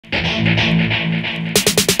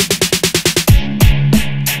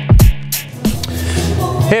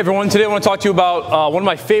Hey everyone, today I want to talk to you about one of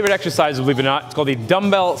my favorite exercises, believe it or not. It's called the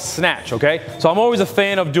dumbbell snatch, okay? So I'm always a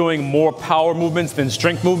fan of doing more power movements than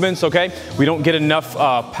strength movements, okay? We don't get enough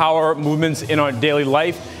power movements in our daily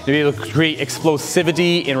life to be able to create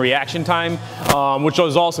explosivity in reaction time, which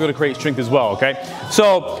is also going to create strength as well, okay?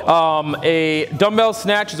 So a dumbbell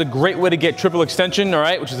snatch is a great way to get triple extension, all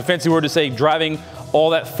right? Which is a fancy word to say driving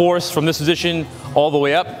all that force from this position all the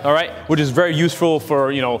way up, all right? Which is very useful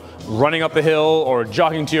for, you know, running up a hill or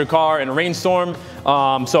jogging to your car in a rainstorm.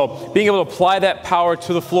 So being able to apply that power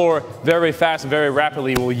to the floor very fast and very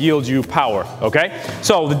rapidly will yield you power, okay?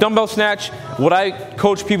 So the dumbbell snatch, what I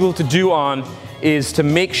coach people to do on is to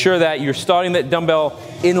make sure that you're starting that dumbbell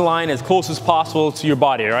in line as close as possible to your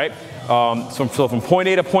body, all right? So from point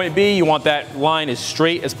A to point B, you want that line as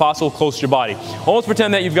straight as possible, close to your body. Almost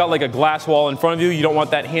pretend that you've got like a glass wall in front of you. You don't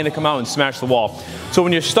want that hand to come out and smash the wall. So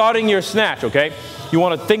when you're starting your snatch, okay, you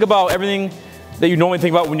want to think about everything that you normally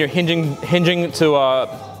think about when you're hinging to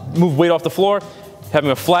move weight off the floor.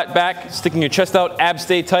 Having a flat back, sticking your chest out, abs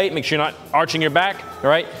stay tight, make sure you're not arching your back, all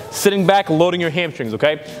right? Sitting back, loading your hamstrings,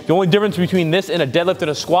 okay? The only difference between this and a deadlift and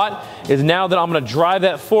a squat is now that I'm gonna drive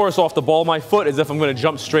that force off the ball of my foot as if I'm gonna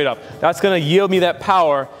jump straight up. That's gonna yield me that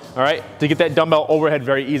power, all right, to get that dumbbell overhead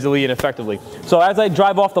very easily and effectively. So as I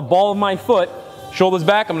drive off the ball of my foot, shoulders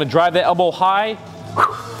back, I'm gonna drive that elbow high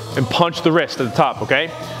and punch the wrist at the top, okay?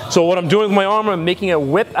 So what I'm doing with my arm, I'm making a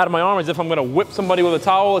whip out of my arm as if I'm gonna whip somebody with a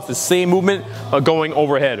towel. It's the same movement going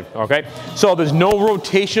overhead, okay? So there's no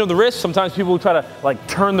rotation of the wrist. Sometimes people try to like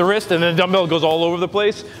turn the wrist and then the dumbbell goes all over the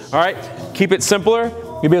place, all right? Keep it simpler.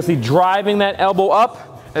 You're basically driving that elbow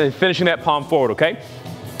up and then finishing that palm forward, okay?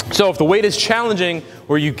 So if the weight is challenging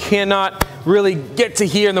where you cannot really get to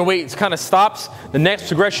here and the weight kind of stops, the next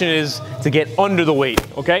progression is to get under the weight,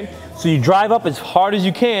 okay? So you drive up as hard as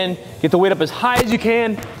you can, get the weight up as high as you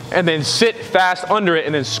can, and then sit fast under it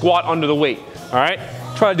and then squat under the weight, all right?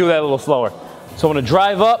 Try to do that a little slower. So I'm gonna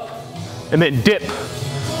drive up and then dip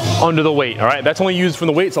under the weight, all right? That's only used from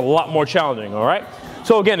the weight, it's a lot more challenging, all right?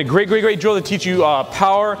 So again, a great drill to teach you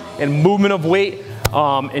power and movement of weight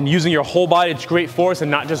and using your whole body to create force and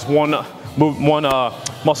not just one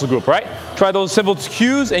muscle group, right? Try those simple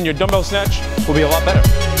cues and your dumbbell snatch will be a lot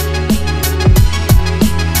better.